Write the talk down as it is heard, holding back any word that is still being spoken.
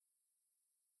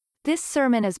This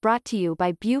sermon is brought to you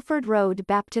by Buford Road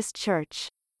Baptist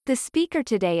Church. The speaker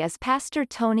today is Pastor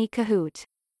Tony Kohout.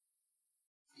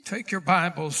 Take your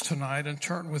Bibles tonight and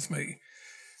turn with me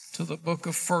to the book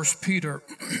of 1 Peter.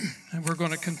 And we're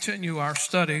going to continue our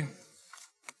study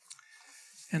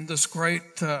in this great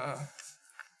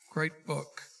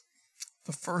book,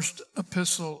 the first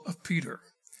epistle of Peter.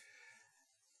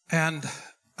 And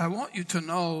I want you to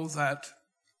know that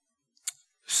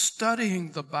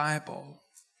studying the Bible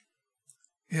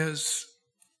is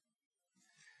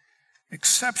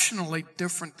exceptionally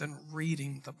different than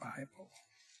reading the Bible.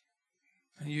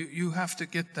 And you have to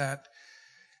get that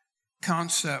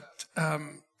concept.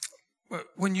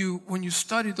 When you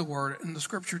study the Word, and the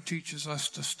Scripture teaches us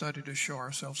to study to show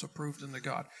ourselves approved unto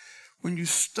God. When you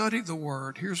study the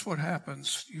Word, here's what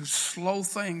happens. You slow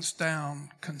things down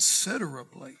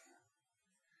considerably.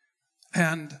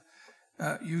 And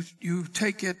you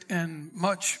take it in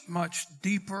much, much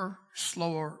deeper,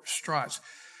 slower strides.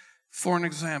 For an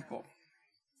example,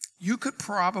 you could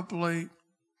probably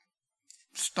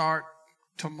start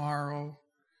tomorrow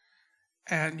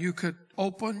and you could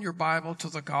open your Bible to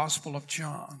the Gospel of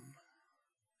John.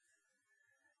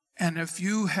 And if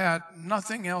you had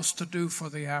nothing else to do for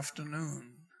the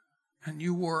afternoon and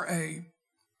you were a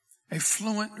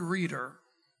fluent reader,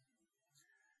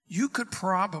 you could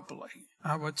probably,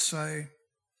 I would say,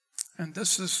 and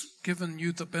this is giving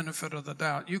you the benefit of the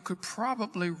doubt, you could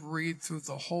probably read through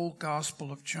the whole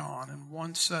Gospel of John in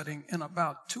one setting in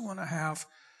about 2.5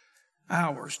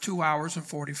 hours, 2 hours and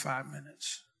 45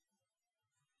 minutes.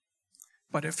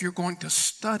 But if you're going to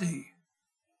study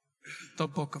the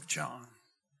book of John,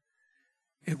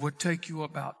 it would take you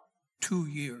about 2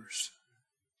 years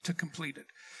to complete it.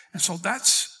 And so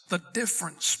that's the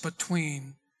difference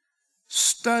between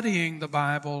studying the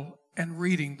Bible and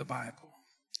reading the Bible.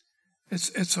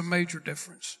 It's a major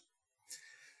difference.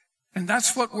 And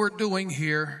that's what we're doing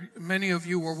here. Many of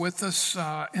you were with us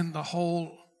in the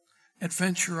whole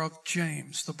adventure of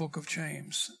James, the book of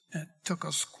James. It took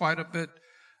us quite a bit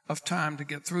of time to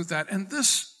get through that. And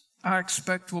this, I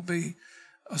expect, will be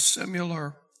a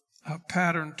similar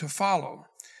pattern to follow.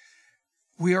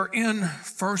 We are in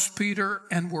 1 Peter,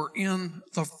 and we're in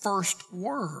the first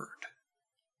word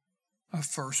of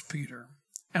 1 Peter.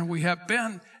 And we have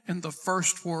been in the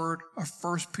first word of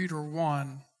 1 Peter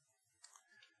 1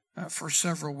 for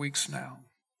several weeks now.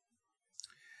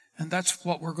 And that's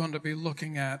what we're going to be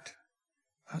looking at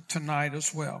tonight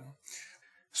as well.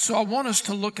 So I want us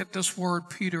to look at this word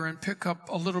Peter and pick up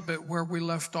a little bit where we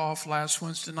left off last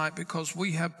Wednesday night, because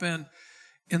we have been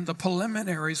in the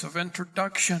preliminaries of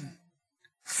introduction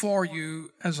for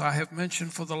you, as I have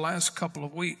mentioned, for the last couple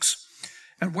of weeks.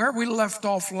 And where we left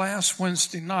off last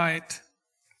Wednesday night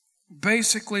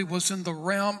basically was in the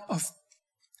realm of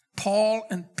Paul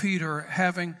and Peter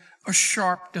having a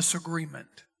sharp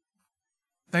disagreement.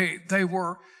 They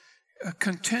were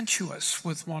contentious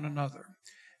with one another.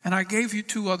 And I gave you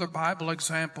 2 other Bible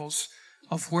examples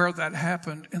of where that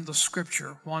happened in the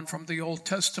Scripture. One from the Old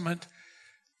Testament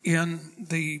in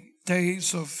the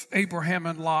days of Abraham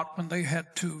and Lot, when they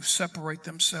had to separate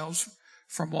themselves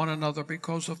from one another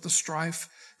because of the strife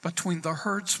between the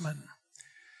herdsmen.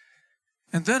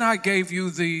 And then I gave you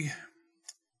the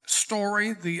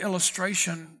story, the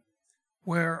illustration,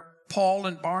 where Paul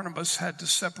and Barnabas had to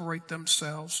separate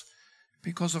themselves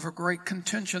because of a great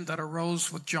contention that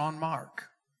arose with John Mark.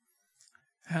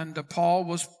 And Paul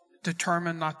was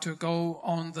determined not to go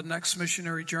on the next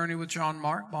missionary journey with John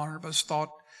Mark. Barnabas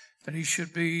thought that he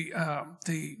should be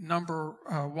the number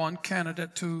one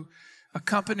candidate to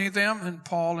accompany them, and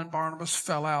Paul and Barnabas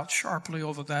fell out sharply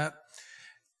over that.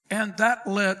 And that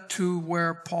led to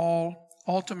where Paul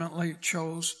ultimately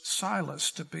chose Silas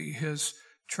to be his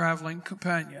traveling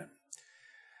companion.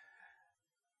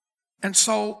 And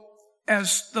so,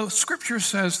 as the Scripture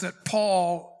says that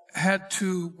Paul had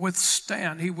to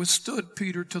withstand, he withstood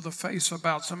Peter to the face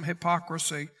about some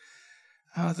hypocrisy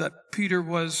that Peter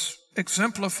was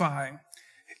exemplifying.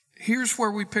 Here's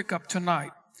where we pick up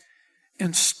tonight.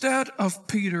 Instead of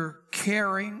Peter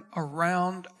carrying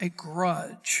around a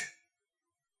grudge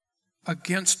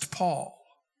against Paul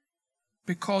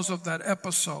because of that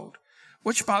episode,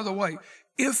 which, by the way,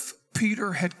 if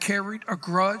Peter had carried a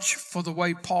grudge for the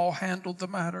way Paul handled the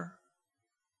matter,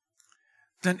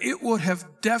 then it would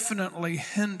have definitely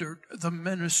hindered the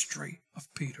ministry of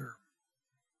Peter.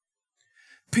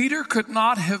 Peter could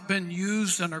not have been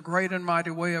used in a great and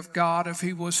mighty way of God if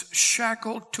he was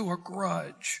shackled to a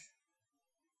grudge.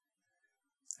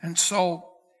 And so,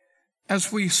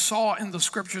 as we saw in the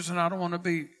Scriptures, and I don't want to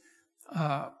be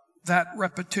that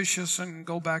repetitious and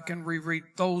go back and reread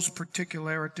those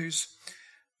particularities,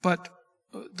 but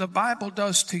the Bible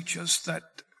does teach us that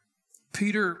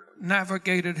Peter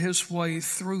navigated his way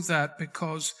through that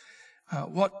because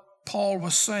what Paul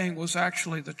was saying was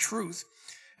actually the truth.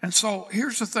 And so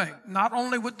here's the thing. Not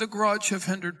only would the grudge have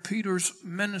hindered Peter's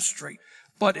ministry,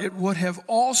 but it would have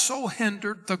also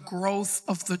hindered the growth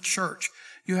of the church.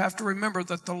 You have to remember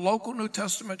that the local New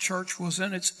Testament church was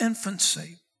in its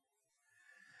infancy.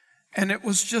 And it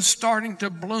was just starting to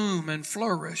bloom and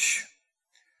flourish.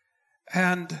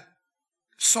 And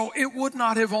so it would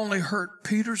not have only hurt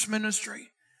Peter's ministry,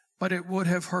 but it would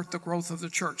have hurt the growth of the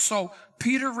church. So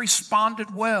Peter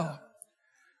responded well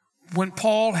when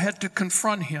Paul had to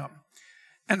confront him.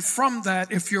 And from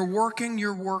that, if you're working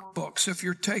your workbooks, if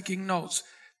you're taking notes,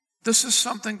 this is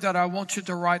something that I want you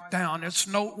to write down. It's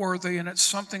noteworthy, and it's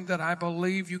something that I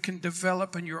believe you can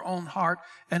develop in your own heart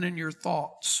and in your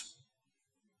thoughts.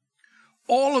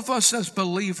 All of us as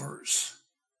believers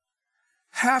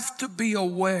have to be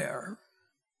aware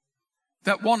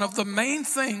that one of the main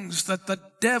things that the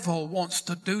devil wants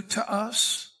to do to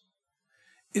us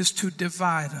is to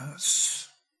divide us.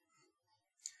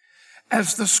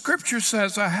 As the scripture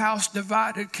says, a house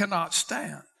divided cannot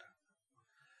stand.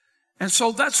 And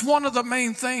so that's one of the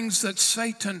main things that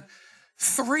Satan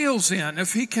thrills in.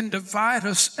 If he can divide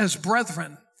us as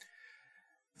brethren,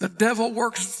 the devil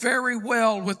works very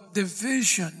well with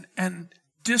division and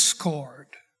discord.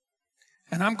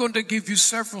 And I'm going to give you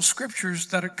several scriptures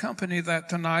that accompany that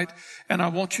tonight, and I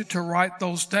want you to write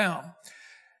those down.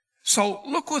 So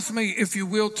look with me, if you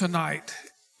will, tonight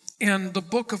in the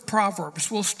book of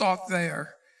Proverbs. We'll start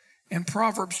there. In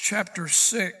Proverbs chapter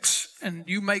 6, and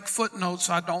you make footnotes.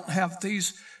 I don't have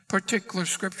these particular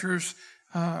scriptures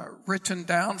written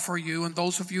down for you. And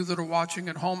those of you that are watching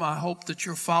at home, I hope that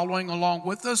you're following along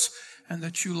with us and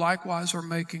that you likewise are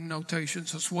making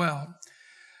notations as well.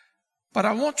 But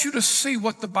I want you to see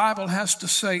what the Bible has to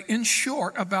say in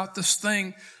short about this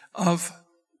thing of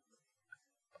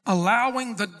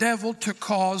allowing the devil to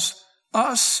cause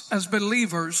us as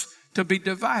believers to be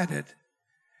divided.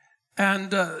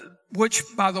 And which,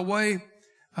 by the way,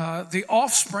 the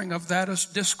offspring of that is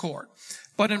discord.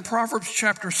 But in Proverbs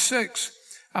chapter 6,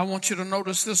 I want you to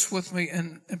notice this with me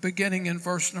beginning in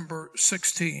verse number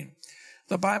 16.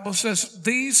 The Bible says,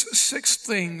 "These 6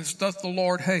 things doth the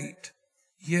Lord hate,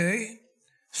 yea,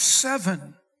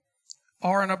 7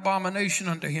 are an abomination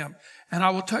unto him." And I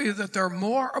will tell you that there are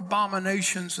more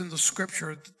abominations in the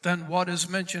scripture than what is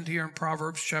mentioned here in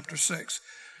Proverbs chapter 6.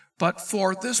 But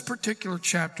for this particular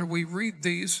chapter, we read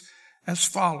these as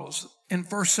follows in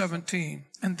verse 17.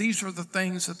 And these are the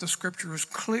things that the scripture is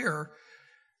clear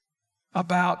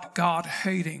about God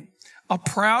hating. A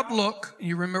proud look.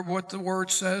 You remember what the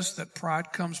word says, that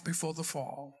pride comes before the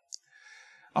fall.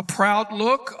 A proud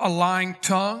look, a lying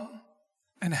tongue,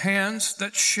 and hands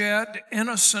that shed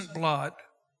innocent blood.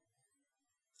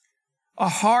 A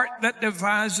heart that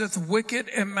deviseth wicked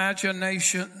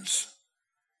imaginations.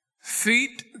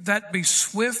 Feet that be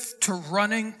swift to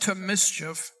running to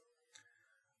mischief.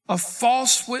 A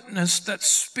false witness that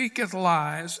speaketh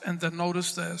lies. And then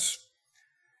notice this.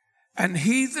 And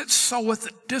he that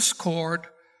soweth discord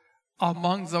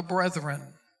among the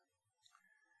brethren.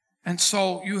 And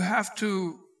so you have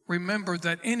to remember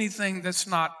that anything that's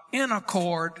not in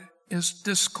accord is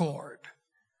discord.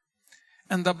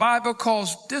 And the Bible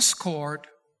calls discord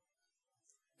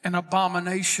an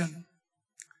abomination.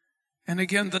 And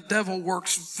again, the devil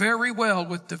works very well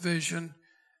with division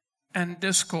and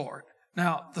discord.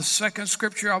 Now, the second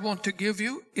scripture I want to give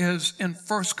you is in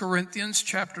 1 Corinthians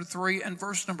chapter 3 and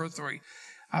verse number 3.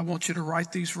 I want you to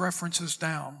write these references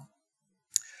down.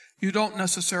 You don't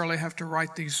necessarily have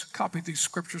to copy these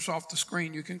scriptures off the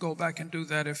screen. You can go back and do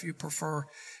that if you prefer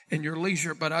in your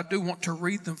leisure, but I do want to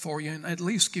read them for you and at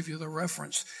least give you the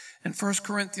reference. In 1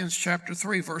 Corinthians chapter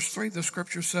 3, verse 3, the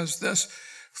scripture says this,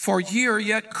 "For ye are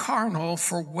yet carnal,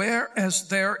 for whereas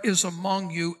there is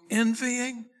among you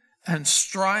envying and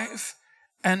strife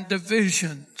and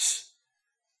divisions,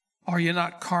 are ye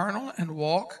not carnal and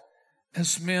walk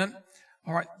as men?"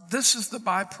 All right, this is the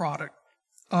byproduct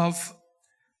of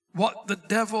what the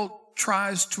devil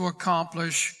tries to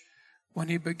accomplish when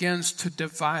he begins to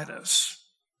divide us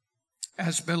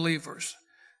as believers.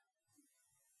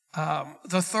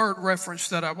 The third reference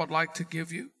that I would like to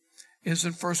give you is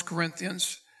in 1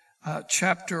 Corinthians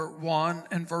chapter 1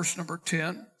 and verse number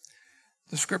 10.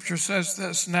 The scripture says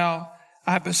this, "Now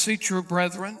I beseech you,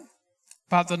 brethren,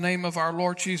 by the name of our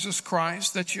Lord Jesus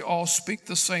Christ, that you all speak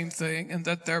the same thing, and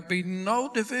that there be no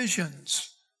divisions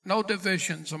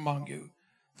among you."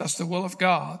 That's the will of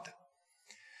God.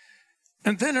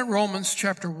 And then in Romans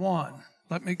chapter 1,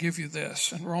 let me give you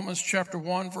this. In Romans chapter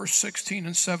 1, verse 16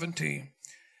 and 17,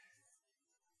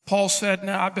 Paul said,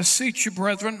 now I beseech you,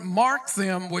 brethren, mark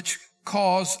them which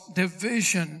cause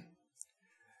division.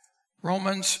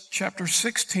 Romans chapter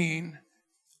 16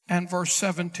 and verse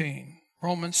 17.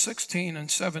 Romans 16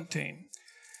 and 17.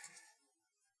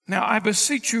 Now I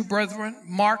beseech you, brethren,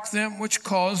 mark them which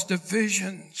cause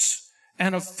divisions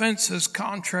and offenses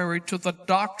contrary to the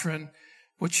doctrine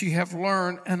which ye have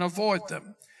learned, and avoid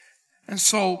them. And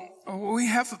so we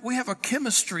have a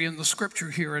chemistry in the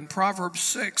scripture here in Proverbs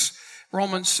 6,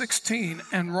 Romans 16,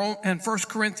 and 1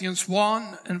 Corinthians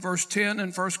 1 and verse 10,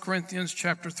 and 1 Corinthians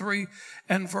chapter 3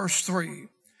 and verse 3.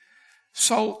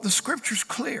 So the scripture's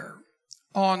clear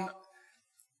on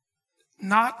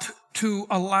not to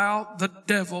allow the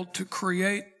devil to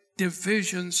create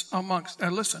divisions amongst. Now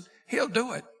listen, he'll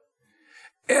do it.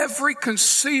 Every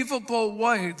conceivable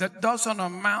way that doesn't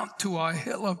amount to a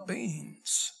hill of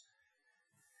beans.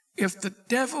 If the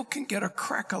devil can get a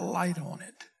crack of light on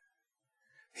it,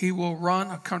 he will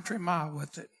run a country mile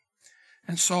with it.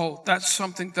 And so that's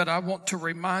something that I want to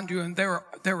remind you. And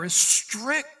there is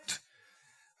strict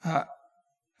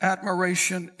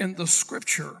admiration in the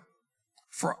scripture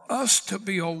for us to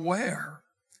be aware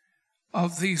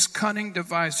of these cunning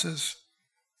devices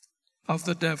of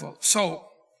the devil. So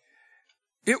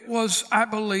it was, I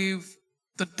believe,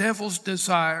 the devil's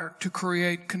desire to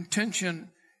create contention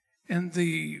in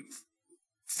the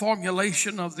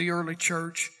formulation of the early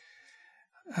church.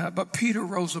 But Peter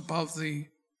rose above the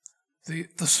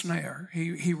snare.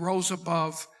 He rose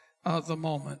above the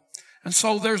moment. And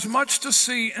so there's much to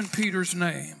see in Peter's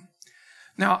name.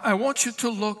 Now, I want you to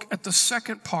look at the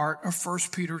second part of 1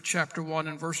 Peter chapter 1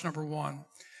 and verse number 1.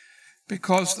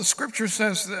 Because the scripture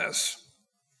says this,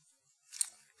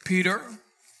 Peter,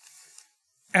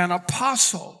 an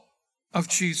apostle of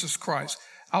Jesus Christ.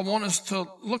 I want us to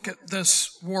look at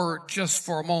this word just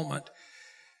for a moment.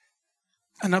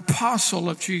 An apostle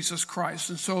of Jesus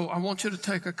Christ. And so I want you to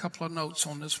take a couple of notes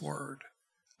on this word,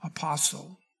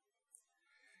 apostle.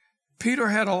 Peter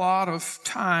had a lot of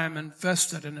time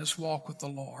invested in his walk with the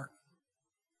Lord.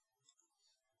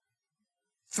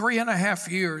 3.5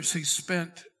 years he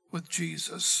spent with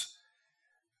Jesus,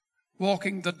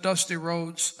 walking the dusty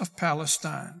roads of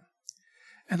Palestine.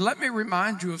 And let me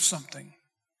remind you of something.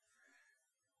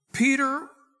 Peter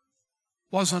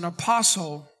was an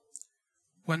apostle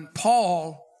when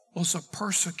Paul was a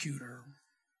persecutor.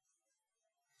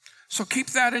 So keep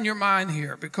that in your mind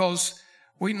here, because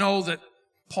we know that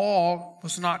Paul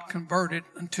was not converted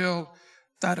until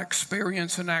that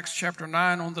experience in Acts chapter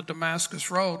 9 on the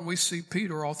Damascus Road. We see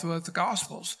Peter all throughout the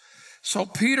Gospels. So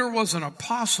Peter was an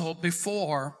apostle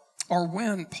before or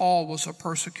when Paul was a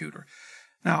persecutor.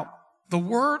 Now, the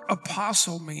word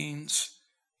apostle means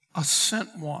a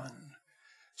sent one.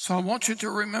 So I want you to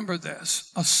remember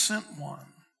this, a sent one.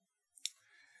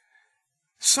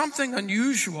 Something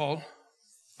unusual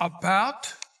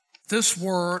about this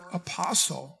word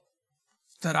apostle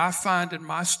that I find in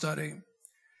my study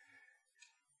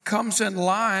comes in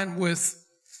line with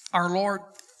our Lord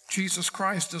Jesus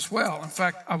Christ as well. In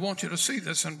fact, I want you to see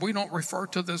this, and we don't refer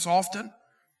to this often,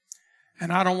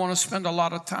 and I don't want to spend a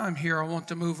lot of time here. I want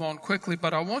to move on quickly,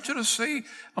 but I want you to see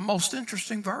a most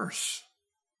interesting verse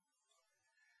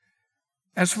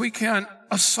as we can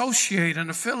associate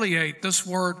and affiliate this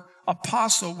word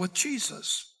apostle with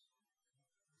Jesus.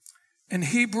 In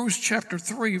Hebrews chapter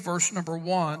 3, verse number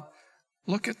 1,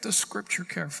 look at this scripture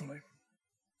carefully.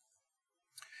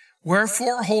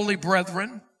 Wherefore, holy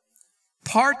brethren,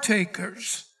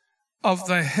 partakers of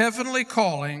the heavenly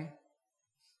calling,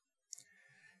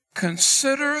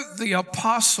 consider the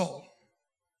apostle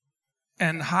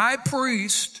and high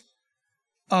priest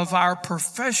of our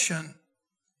profession,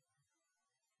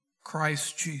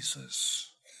 Christ Jesus.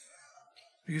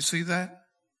 Do you see that?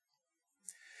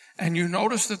 And you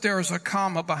notice that there is a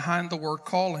comma behind the word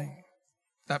calling.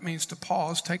 That means to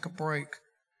pause, take a break,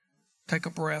 take a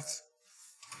breath.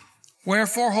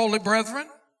 Wherefore, holy brethren,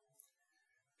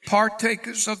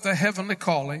 partakers of the heavenly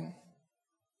calling,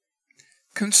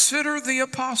 consider the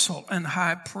apostle and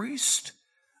high priest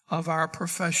of our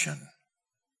profession,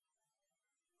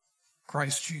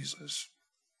 Christ Jesus.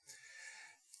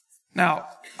 Now,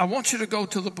 I want you to go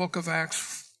to the book of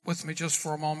Acts with me just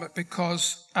for a moment,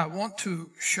 because I want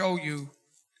to show you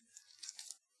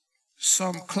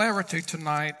some clarity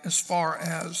tonight as far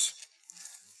as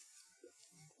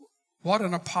what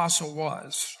an apostle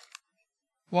was.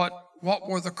 What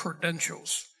were the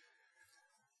credentials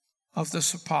of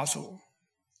this apostle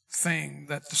thing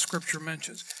that the scripture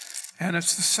mentions? And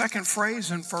it's the second phrase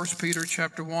in 1 Peter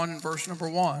chapter 1 and verse number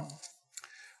 1.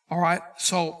 All right,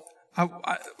 so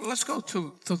let's go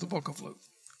to the book of Luke.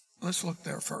 Let's look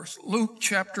there first. Luke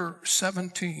chapter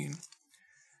 17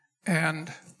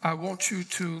 And I want you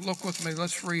to look with me.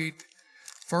 Let's read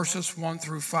verses 1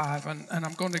 through 5. And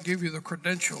I'm going to give you the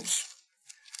credentials.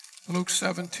 Luke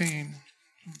 17.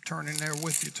 I'm turning there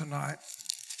with you tonight.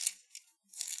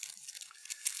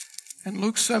 In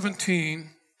Luke 17,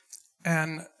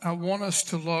 and I want us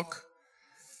to look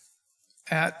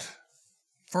at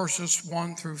verses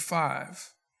 1 through 5.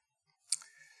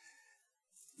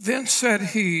 Then said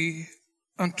he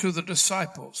unto the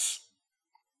disciples,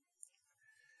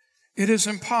 it is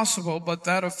impossible but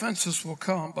that offenses will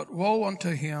come, but woe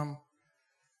unto him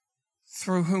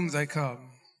through whom they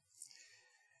come.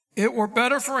 It were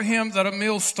better for him that a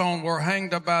millstone were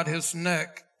hanged about his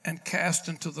neck and cast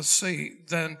into the sea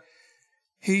than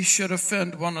he should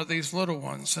offend one of these little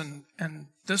ones. And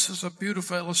this is a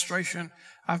beautiful illustration.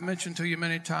 I've mentioned to you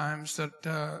many times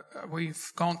that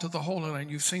we've gone to the Holy Land.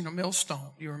 You've seen a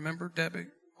millstone. You remember, Debbie,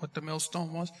 what the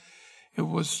millstone was? It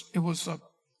was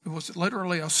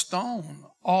literally a stone,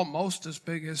 almost as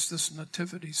big as this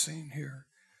nativity scene here.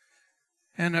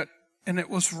 And it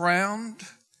was round,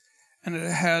 and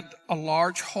it had a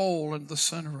large hole in the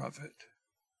center of it.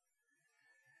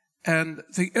 And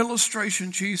the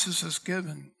illustration Jesus has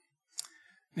given,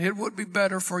 it would be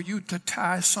better for you to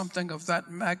tie something of that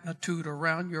magnitude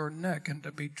around your neck and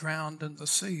to be drowned in the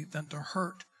sea than to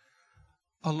hurt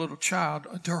a little child,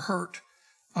 to hurt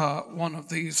one of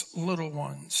these little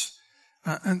ones.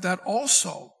 And that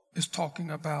also is talking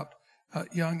about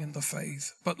young in the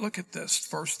faith. But look at this,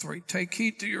 verse 3. Take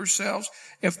heed to yourselves.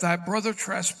 If thy brother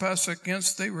trespass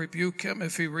against thee, rebuke him.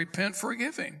 If he repent,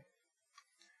 forgive him.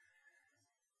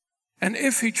 And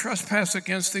if he trespass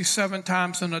against thee 7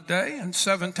 times in a day, and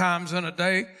 7 times in a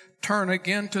day turn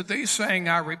again to thee, saying,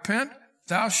 I repent,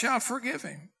 thou shalt forgive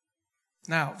him.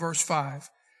 Now, verse 5.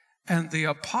 And the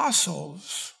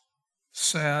apostles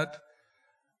said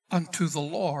unto the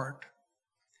Lord,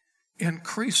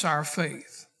 increase our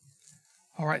faith.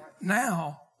 All right,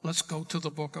 now let's go to the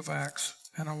book of Acts,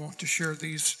 and I want to share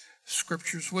these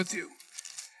scriptures with you.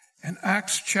 In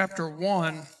Acts chapter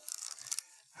 1,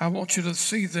 I want you to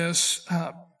see this.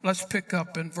 Let's pick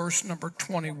up in verse number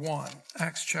 21.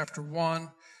 Acts chapter 1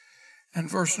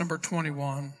 and verse number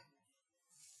 21.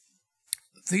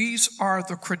 These are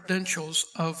the credentials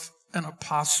of an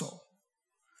apostle.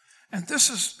 And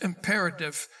this is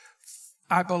imperative,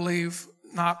 I believe,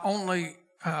 not only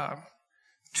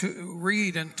to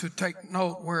read and to take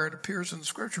note where it appears in the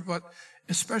scripture, but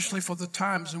especially for the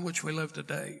times in which we live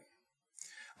today.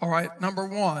 All right, number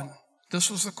 1. This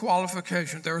was the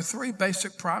qualification. There are 3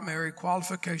 basic primary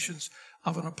qualifications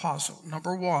of an apostle.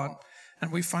 Number 1,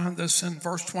 and we find this in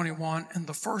verse 21 in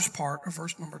the first part of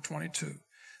verse number 22.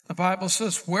 The Bible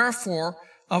says, wherefore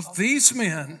of these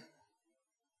men,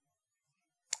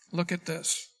 look at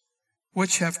this,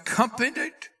 which have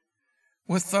companied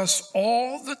with us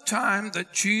all the time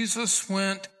that Jesus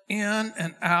went in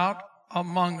and out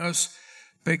among us,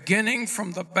 beginning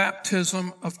from the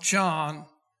baptism of John.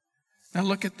 Now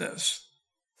look at this.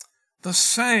 The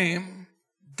same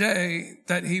day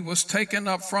that he was taken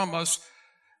up from us.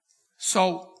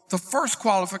 So the first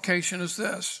qualification is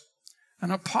this.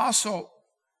 An apostle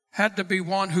had to be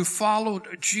one who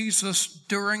followed Jesus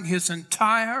during his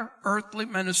entire earthly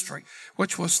ministry,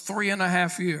 which was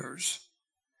 3.5 years.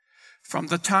 From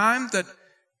the time that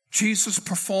Jesus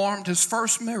performed his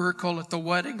first miracle at the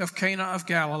wedding of Cana of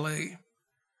Galilee,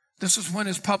 this is when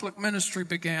his public ministry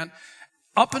began,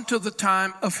 up until the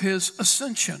time of his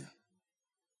ascension.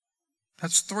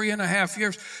 That's 3.5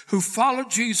 years. Who followed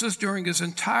Jesus during his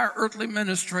entire earthly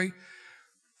ministry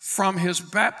from his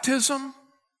baptism.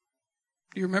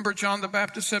 Do you remember John the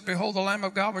Baptist said, behold the Lamb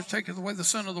of God which taketh away the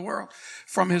sin of the world.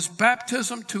 From his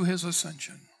baptism to his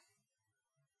ascension.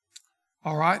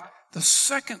 All right. The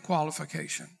second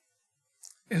qualification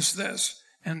is this.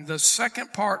 In the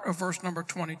second part of verse number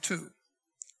 22.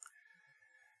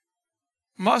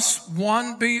 Must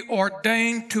one be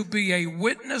ordained to be a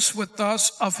witness with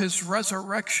us of his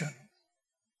resurrection?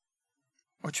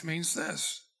 Which means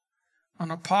this. An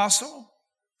apostle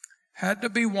had to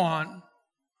be one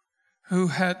who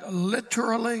had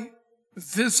literally,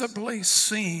 visibly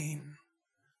seen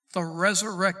the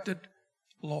resurrected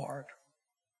Lord.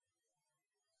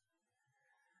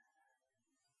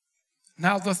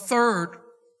 Now the third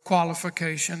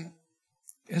qualification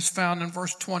is found in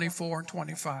verse 24 and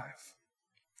 25.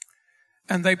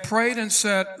 And they prayed and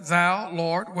said, thou,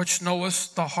 Lord, which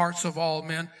knowest the hearts of all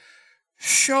men,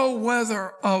 show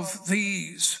whether of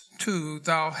these two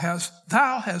thou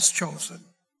hast chosen.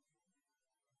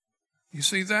 You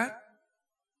see that?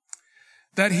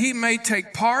 That he may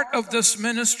take part of this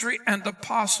ministry and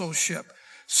apostleship.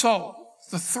 So,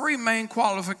 the 3 main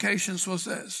qualifications was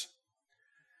this.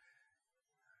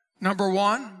 Number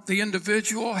one, the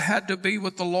individual had to be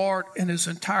with the Lord in his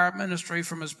entire ministry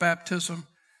from his baptism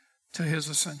to his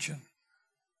ascension.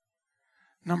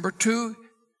 Number two,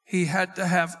 he had to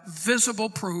have visible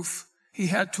proof. He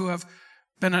had to have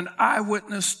been an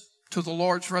eyewitness to the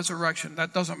Lord's resurrection.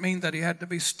 That doesn't mean that he had to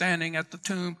be standing at the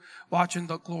tomb watching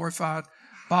the glorified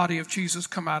body of Jesus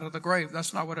come out of the grave.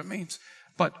 That's not what it means.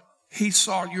 But he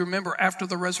saw, you remember, after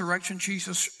the resurrection,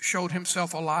 Jesus showed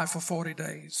himself alive for 40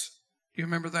 days. You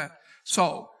remember that?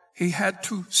 So he had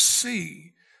to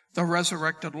see the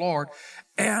resurrected Lord.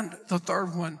 And the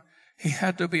third one, he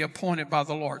had to be appointed by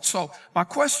the Lord. So my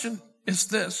question is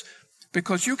this,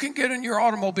 because you can get in your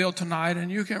automobile tonight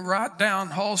and you can ride down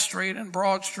Hull Street and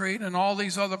Broad Street and all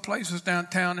these other places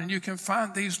downtown, and you can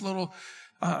find these little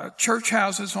church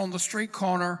houses on the street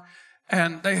corner,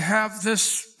 and they have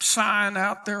this sign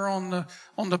out there on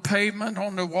the pavement,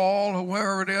 on the wall, or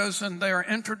wherever it is, and they are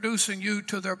introducing you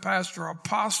to their pastor,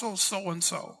 Apostle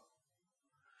so-and-so.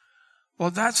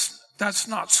 Well, that's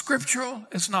not scriptural,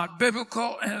 it's not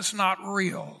biblical, and it's not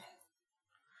real.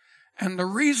 And the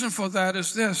reason for that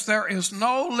is this: there is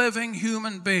no living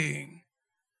human being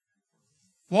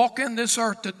walking this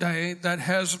earth today that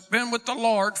has been with the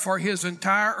Lord for his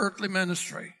entire earthly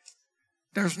ministry.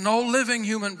 There's no living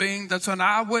human being that's an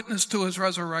eyewitness to his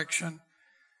resurrection.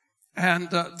 And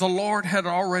the Lord had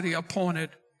already appointed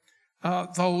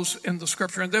those in the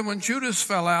scripture. And then when Judas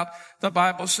fell out, the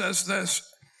Bible says this,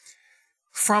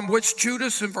 from which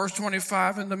Judas, in verse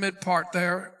 25, in the mid part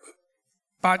there,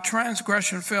 by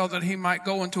transgression fell, that he might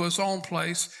go into his own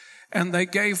place. And they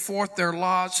gave forth their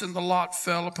lots, and the lot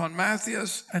fell upon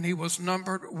Matthias, and he was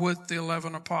numbered with the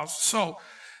 11 apostles. So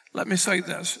let me say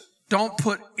this. Don't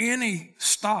put any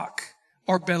stock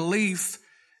or belief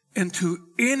into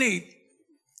any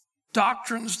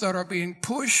doctrines that are being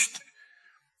pushed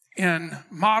in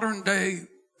modern day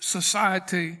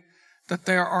society, that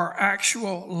there are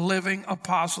actual living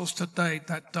apostles today.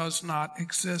 That does not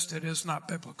exist. It is not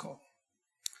biblical.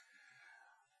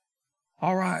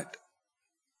 All right.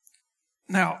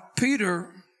 Now,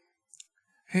 Peter,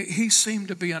 he seemed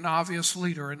to be an obvious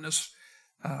leader in this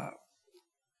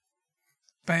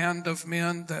band of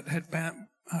men that had been,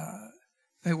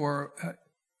 they were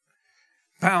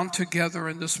bound together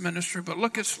in this ministry. But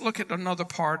look at another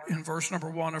part in verse number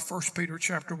 1 of 1 Peter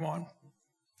chapter 1.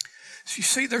 So you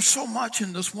see, there's so much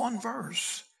in this one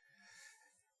verse.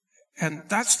 And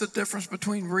that's the difference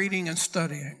between reading and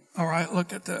studying. All right,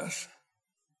 look at this.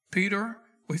 Peter,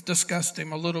 we've discussed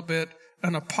him a little bit,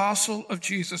 an apostle of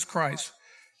Jesus Christ.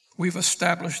 We've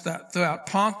established that throughout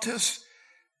Pontus,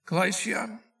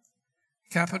 Galatia,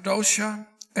 Cappadocia,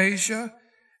 Asia,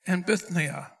 and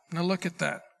Bithynia. Now look at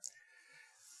that.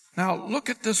 Now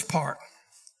look at this part.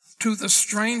 To the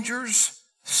strangers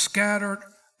scattered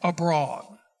abroad.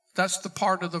 That's the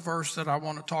part of the verse that I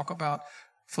want to talk about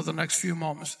for the next few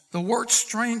moments. The word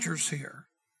strangers here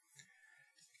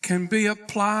can be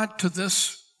applied to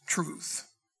this truth,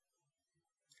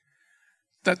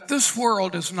 that this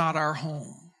world is not our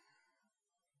home.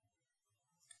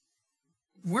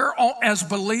 We're all, as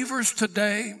believers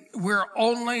today, we're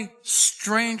only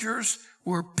strangers,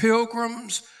 we're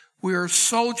pilgrims, we are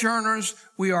sojourners,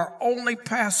 we are only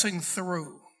passing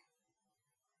through.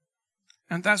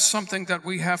 And that's something that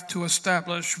we have to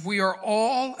establish. We are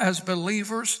all, as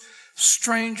believers,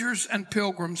 strangers and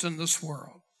pilgrims in this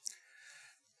world.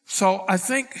 So I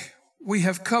think we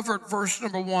have covered verse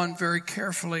number 1 very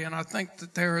carefully, and I think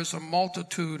that there is a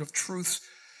multitude of truths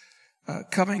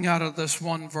coming out of this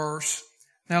one verse.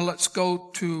 Now let's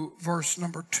go to verse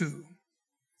number 2.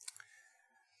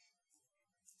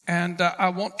 And I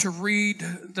want to read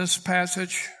this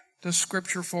passage, this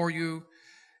scripture for you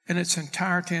in its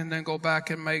entirety, and then go back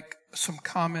and make some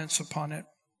comments upon it.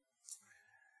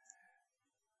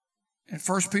 In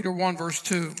 1 Peter 1, verse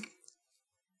 2,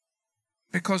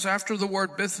 because after the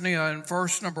word Bithynia in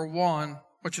verse number 1,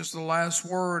 which is the last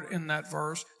word in that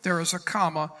verse, there is a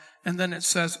comma, and then it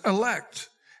says elect.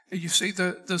 You see,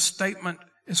 the statement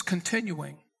is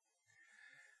continuing.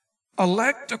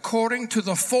 Elect according to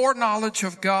the foreknowledge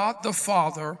of God the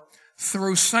Father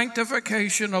through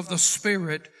sanctification of the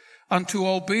Spirit unto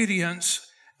obedience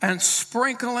and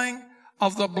sprinkling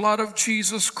of the blood of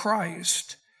Jesus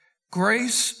Christ.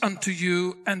 Grace unto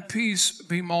you and peace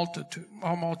be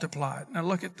multiplied. Now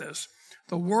look at this.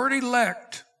 The word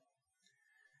elect,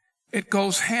 it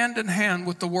goes hand in hand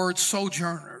with the word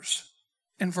sojourners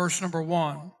in verse number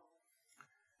 1.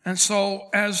 And so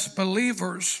as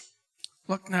believers,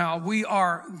 look now, we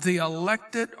are the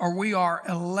elected, or we are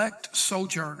elect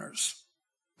sojourners.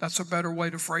 That's a better way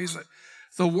to phrase it.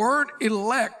 The word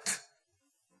elect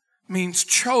means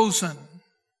chosen.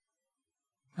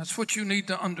 That's what you need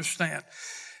to understand.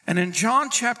 And in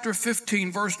John chapter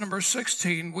 15, verse number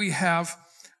 16, we have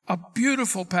a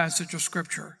beautiful passage of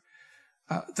Scripture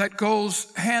that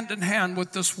goes hand in hand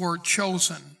with this word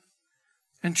chosen.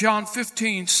 In John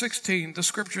 15:16, the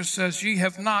Scripture says, "Ye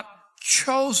have not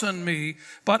chosen me,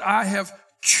 but I have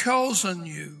chosen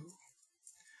you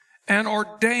and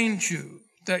ordained you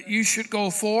that you should go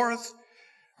forth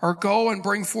or go and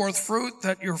bring forth fruit,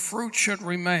 that your fruit should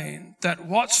remain, that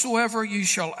whatsoever ye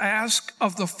shall ask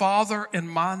of the Father in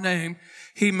my name,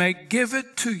 he may give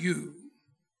it to you."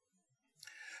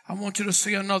 I want you to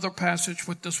see another passage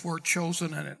with this word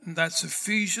chosen in it, and that's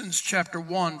Ephesians chapter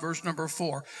 1, verse number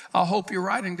 4. I hope you're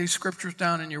writing these scriptures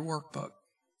down in your workbook.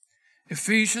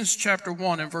 Ephesians chapter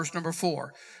 1 and verse number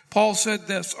 4. Paul said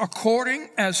this,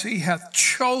 "According as he hath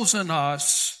chosen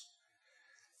us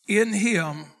in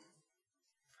him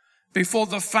before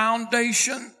the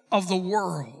foundation of the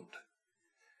world,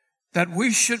 that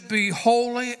we should be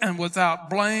holy and without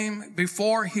blame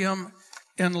before him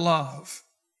in love."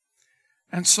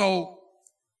 And so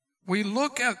we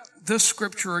look at this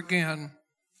scripture again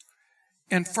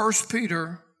in 1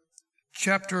 Peter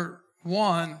chapter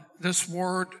 1, this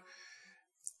word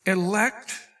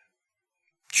elect,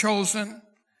 chosen.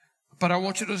 But I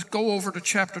want you to go over to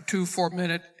chapter 2 for a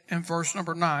minute in verse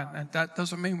number 9. And that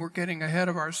doesn't mean we're getting ahead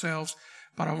of ourselves,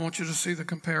 but I want you to see the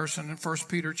comparison in 1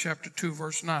 Peter chapter 2,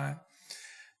 verse 9.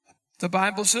 The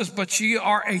Bible says, "But ye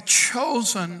are a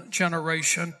chosen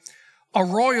generation, a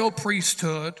royal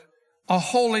priesthood, a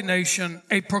holy nation,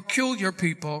 a peculiar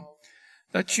people,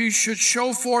 that ye should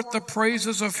show forth the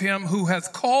praises of him who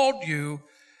hath called you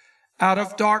out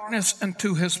of darkness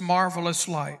into his marvelous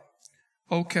light."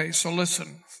 Okay, so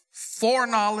listen.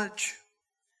 Foreknowledge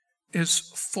is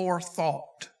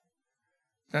forethought.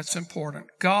 That's important.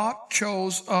 God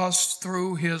chose us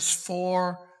through his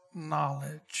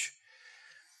foreknowledge.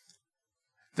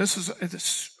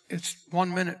 It's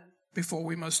 1 minute before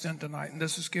we must end tonight, and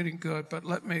this is getting good, but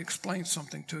let me explain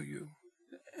something to you.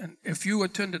 And if you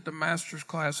attended the master's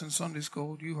class in Sunday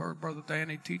school, you heard Brother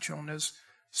Danny teach on this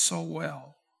so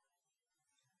well.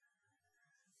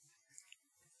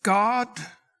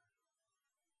 God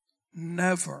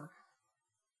never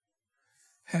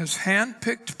has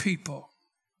handpicked people,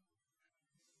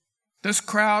 this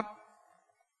crowd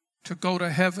to go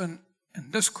to heaven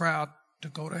and this crowd to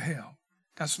go to hell.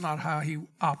 That's not how he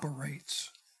operates.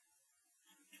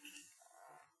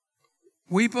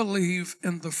 We believe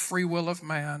in the free will of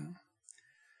man.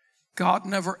 God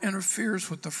never interferes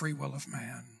with the free will of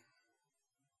man.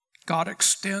 God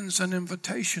extends an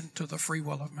invitation to the free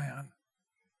will of man.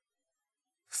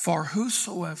 "For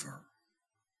whosoever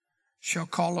shall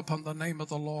call upon the name of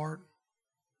the Lord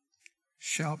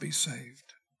shall be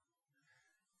saved."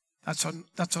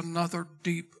 That's another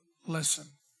deep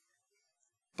lesson.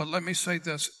 But let me say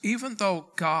this. Even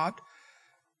though God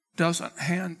doesn't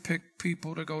handpick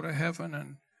people to go to heaven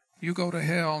and you go to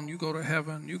hell and you go to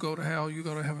heaven, you go to hell, you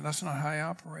go to heaven. That's not how he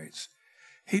operates.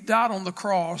 He died on the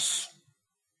cross.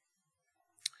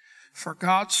 For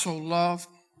God so loved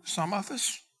some of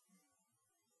us,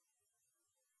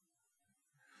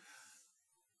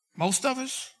 most of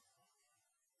us.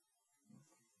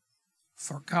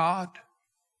 For God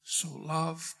so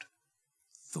loved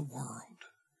the world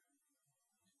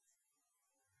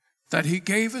that he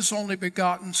gave his only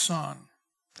begotten Son,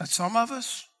 that some of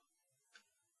us,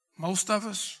 most of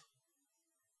us,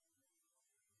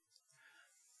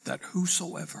 that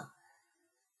whosoever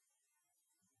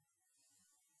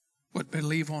would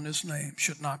believe on his name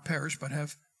should not perish but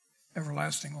have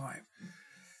everlasting life.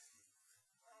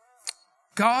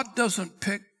 God doesn't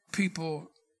pick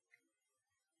people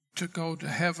to go to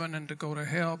heaven and to go to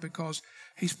hell because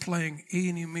he's playing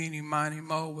eeny, meeny, miny,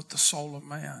 mo with the soul of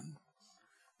man.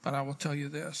 But I will tell you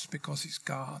this, because he's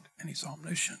God and he's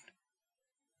omniscient,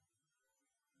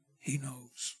 he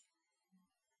knows.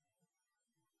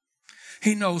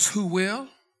 He knows who will,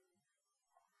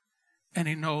 and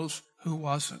he knows who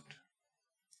wasn't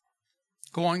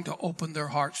going to open their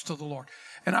hearts to the Lord.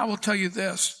 And I will tell you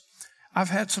this, I've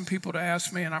had some people to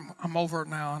ask me, and I'm over it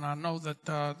now, and I know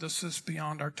that this is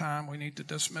beyond our time. We need to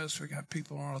dismiss. We got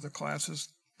people in other classes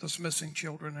dismissing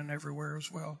children and everywhere as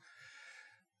well.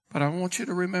 But I want you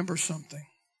to remember something.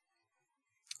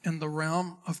 In the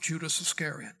realm of Judas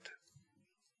Iscariot,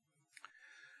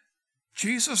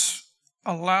 Jesus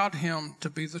allowed him to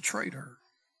be the traitor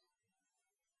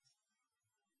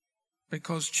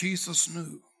because Jesus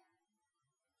knew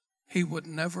he would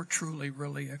never truly,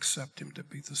 really accept him to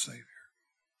be the Savior.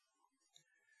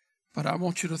 But I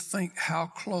want you to think how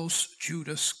close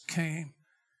Judas came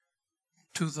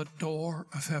to the door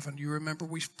of heaven. You remember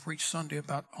we preached Sunday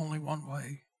about only one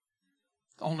way.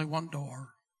 Only one door.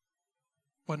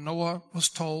 When Noah was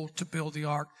told to build the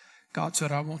ark, God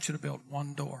said, I want you to build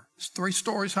one door. It's 3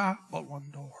 stories high, but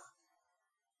one door.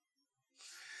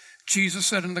 Jesus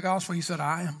said in the gospel, he said,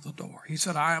 I am the door. He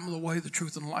said, I am the way, the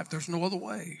truth, and the life. There's no other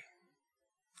way.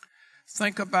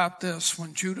 Think about this.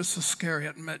 When Judas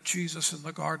Iscariot met Jesus in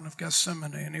the Garden of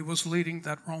Gethsemane, and he was leading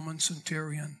that Roman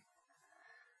centurion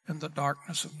in the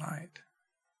darkness of night,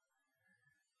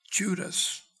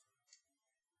 Judas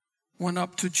went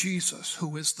up to Jesus,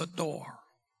 who is the door,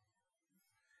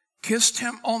 kissed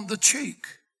him on the cheek,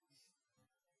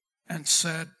 and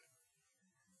said,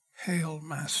 Hail,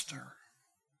 Master.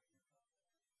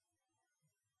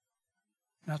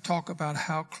 Now talk about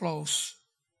how close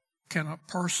can a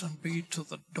person be to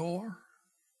the door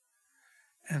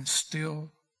and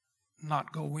still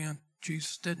not go in.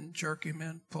 Jesus didn't jerk him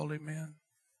in, pull him in.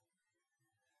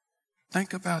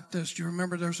 Think about this. Do you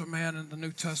remember there's a man in the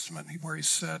New Testament where he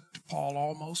said to Paul,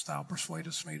 almost, thou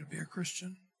persuadest me to be a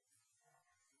Christian?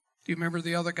 Do you remember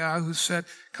the other guy who said,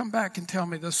 come back and tell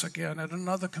me this again at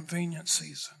another convenient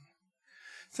season?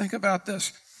 Think about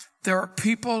this. There are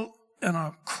people in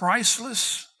a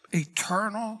Christless,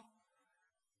 eternal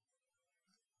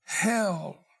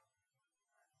hell,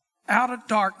 out of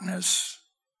darkness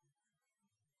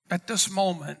at this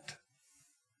moment,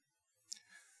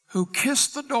 who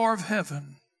kissed the door of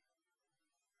heaven,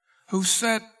 who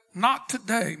said, not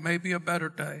today, maybe a better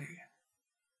day.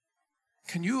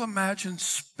 Can you imagine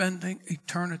spending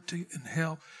eternity in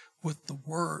hell with the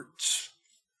words,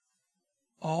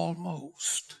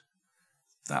 almost,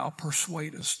 thou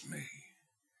persuadest me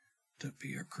to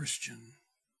be a Christian,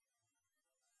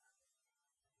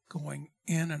 going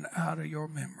in and out of your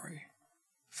memory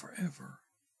forever?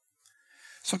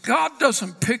 So God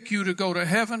doesn't pick you to go to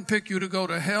heaven, pick you to go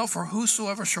to hell, for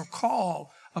whosoever shall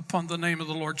call upon the name of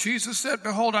the Lord. Jesus said,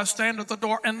 behold, I stand at the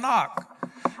door and knock.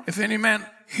 If any man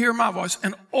hear my voice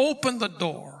and open the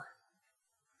door,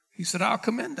 he said, I'll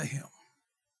come into him.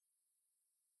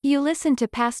 You listen to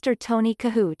Pastor Tony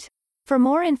Kohout. For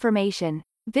more information,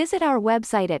 visit our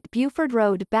website at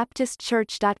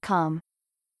BufordRoadBaptistChurch.com.